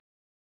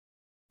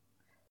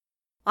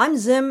I'm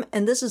Zim,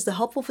 and this is the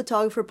Helpful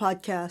Photographer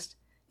Podcast,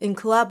 in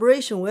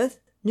collaboration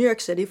with New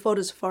York City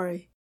Photo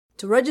Safari.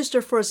 To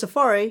register for a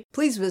safari,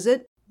 please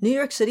visit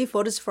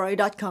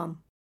NewYorkCityPhotosafari.com.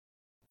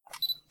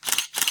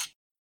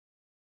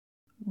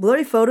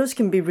 Blurry photos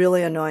can be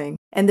really annoying,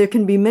 and there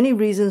can be many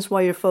reasons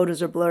why your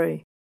photos are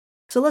blurry.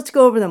 So let's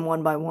go over them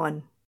one by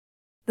one.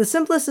 The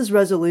simplest is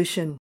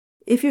resolution.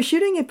 If you're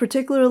shooting a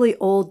particularly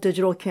old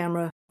digital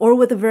camera or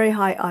with a very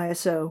high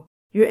ISO,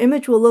 your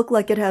image will look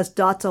like it has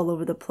dots all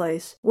over the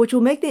place, which will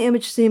make the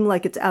image seem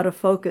like it's out of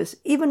focus,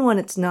 even when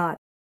it's not.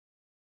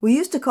 We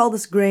used to call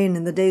this grain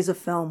in the days of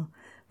film,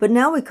 but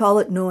now we call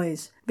it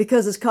noise,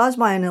 because it's caused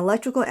by an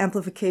electrical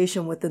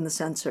amplification within the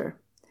sensor.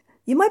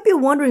 You might be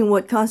wondering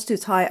what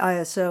constitutes high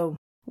ISO.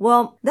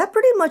 Well, that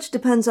pretty much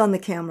depends on the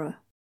camera.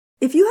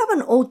 If you have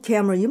an old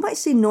camera, you might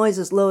see noise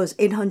as low as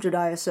 800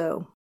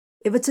 ISO.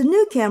 If it's a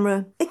new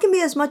camera, it can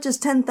be as much as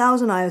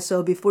 10,000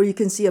 ISO before you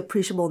can see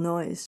appreciable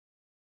noise.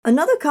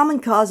 Another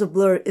common cause of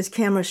blur is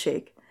camera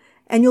shake,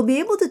 and you'll be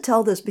able to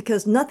tell this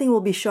because nothing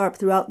will be sharp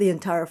throughout the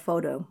entire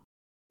photo.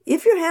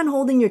 If you're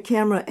hand-holding your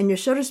camera and your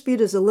shutter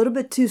speed is a little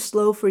bit too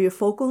slow for your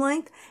focal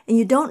length and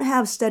you don't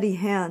have steady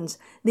hands,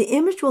 the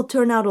image will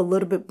turn out a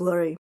little bit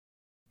blurry.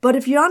 But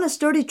if you're on a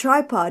sturdy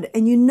tripod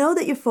and you know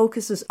that your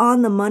focus is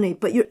on the money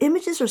but your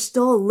images are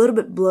still a little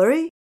bit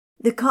blurry,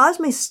 the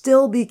cause may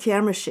still be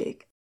camera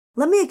shake.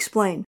 Let me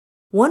explain.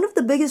 One of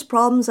the biggest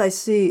problems I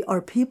see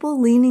are people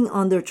leaning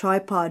on their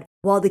tripod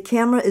while the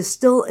camera is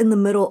still in the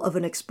middle of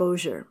an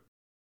exposure.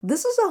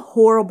 This is a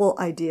horrible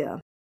idea.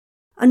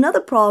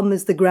 Another problem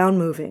is the ground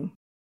moving.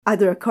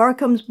 Either a car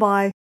comes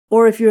by,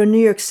 or if you're in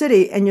New York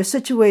City and you're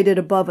situated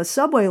above a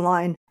subway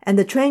line and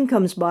the train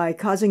comes by,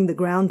 causing the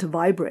ground to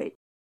vibrate.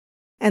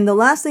 And the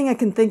last thing I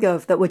can think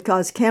of that would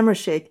cause camera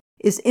shake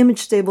is image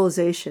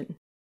stabilization.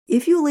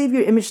 If you leave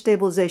your image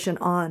stabilization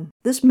on,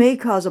 this may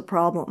cause a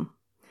problem.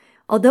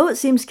 Although it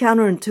seems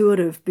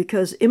counterintuitive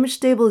because image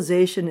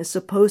stabilization is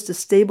supposed to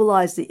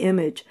stabilize the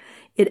image,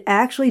 it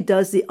actually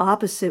does the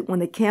opposite when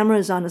the camera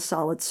is on a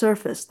solid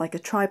surface, like a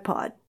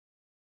tripod.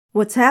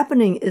 What's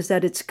happening is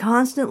that it's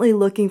constantly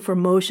looking for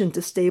motion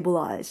to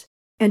stabilize,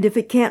 and if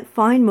it can't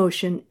find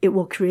motion, it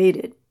will create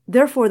it.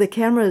 Therefore, the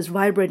camera is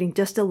vibrating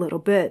just a little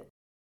bit.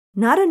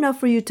 Not enough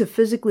for you to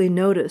physically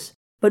notice,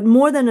 but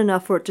more than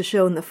enough for it to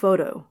show in the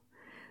photo.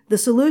 The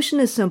solution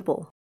is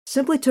simple.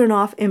 Simply turn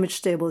off image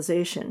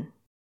stabilization.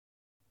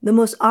 The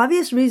most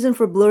obvious reason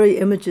for blurry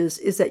images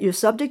is that your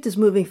subject is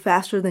moving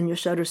faster than your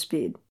shutter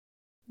speed.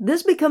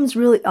 This becomes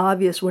really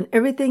obvious when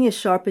everything is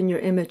sharp in your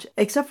image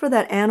except for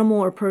that animal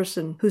or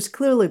person who's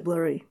clearly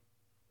blurry.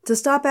 To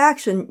stop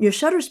action, your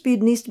shutter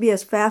speed needs to be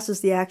as fast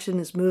as the action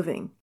is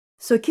moving.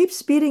 So keep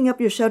speeding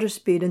up your shutter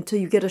speed until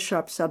you get a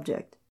sharp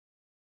subject.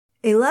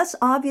 A less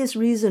obvious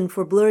reason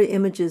for blurry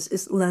images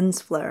is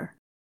lens flare.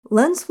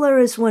 Lens flare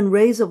is when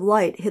rays of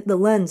light hit the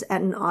lens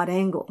at an odd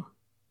angle.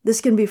 This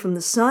can be from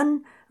the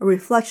sun, a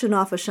reflection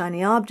off a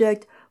shiny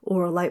object,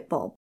 or a light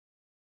bulb.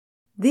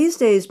 These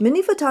days,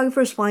 many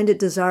photographers find it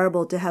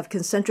desirable to have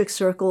concentric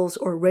circles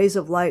or rays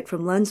of light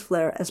from lens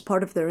flare as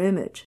part of their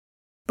image.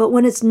 But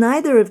when it's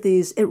neither of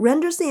these, it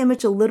renders the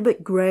image a little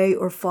bit gray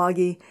or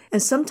foggy,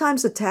 and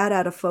sometimes a tad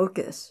out of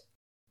focus.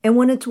 And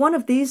when it's one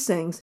of these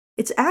things,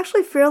 it's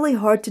actually fairly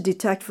hard to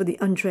detect for the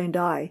untrained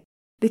eye,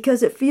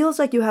 because it feels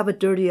like you have a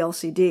dirty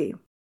LCD.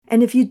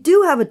 And if you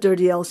do have a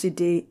dirty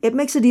LCD, it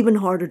makes it even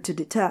harder to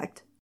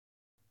detect.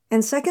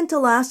 And second to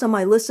last on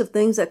my list of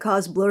things that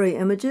cause blurry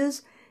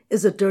images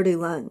is a dirty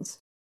lens.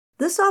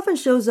 This often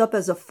shows up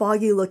as a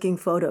foggy-looking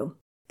photo.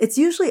 It's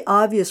usually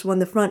obvious when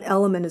the front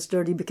element is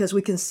dirty because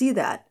we can see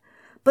that,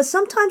 but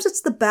sometimes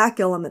it's the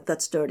back element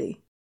that's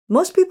dirty.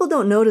 Most people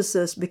don't notice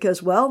this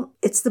because, well,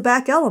 it's the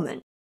back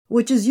element,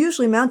 which is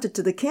usually mounted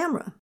to the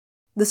camera.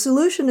 The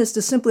solution is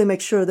to simply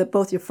make sure that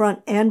both your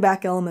front and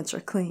back elements are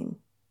clean.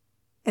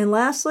 And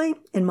lastly,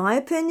 in my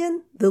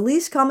opinion, the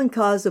least common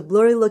cause of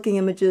blurry-looking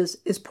images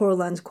is poor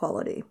lens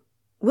quality.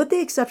 With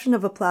the exception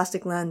of a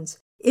plastic lens,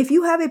 if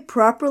you have a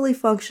properly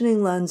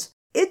functioning lens,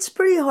 it's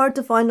pretty hard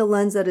to find a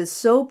lens that is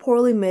so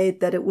poorly made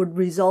that it would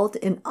result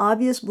in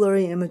obvious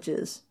blurry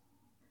images.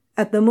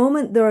 At the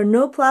moment, there are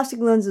no plastic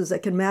lenses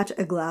that can match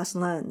a glass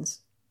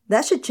lens.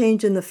 That should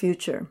change in the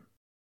future.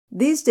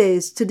 These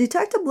days, to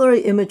detect a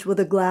blurry image with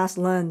a glass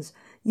lens,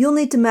 you'll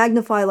need to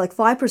magnify like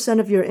 5%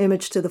 of your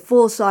image to the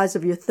full size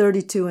of your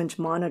 32-inch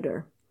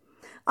monitor.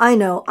 I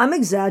know, I'm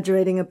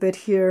exaggerating a bit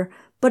here,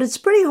 but it's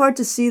pretty hard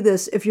to see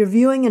this if you're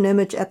viewing an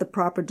image at the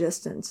proper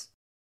distance.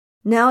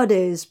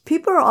 Nowadays,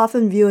 people are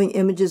often viewing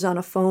images on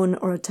a phone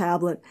or a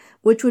tablet,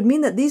 which would mean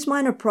that these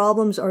minor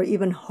problems are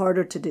even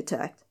harder to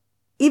detect.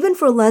 Even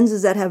for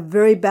lenses that have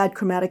very bad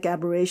chromatic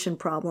aberration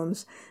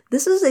problems,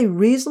 this is a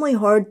reasonably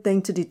hard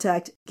thing to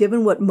detect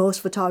given what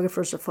most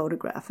photographers are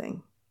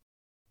photographing.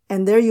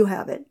 And there you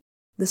have it,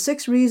 the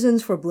 6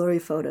 reasons for blurry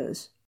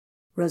photos: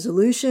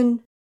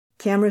 resolution,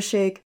 camera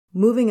shake,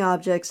 moving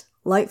objects,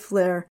 light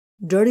flare,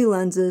 dirty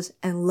lenses,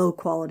 and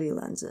low-quality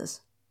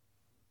lenses.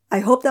 I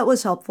hope that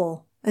was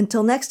helpful.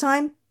 Until next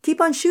time, keep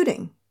on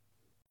shooting!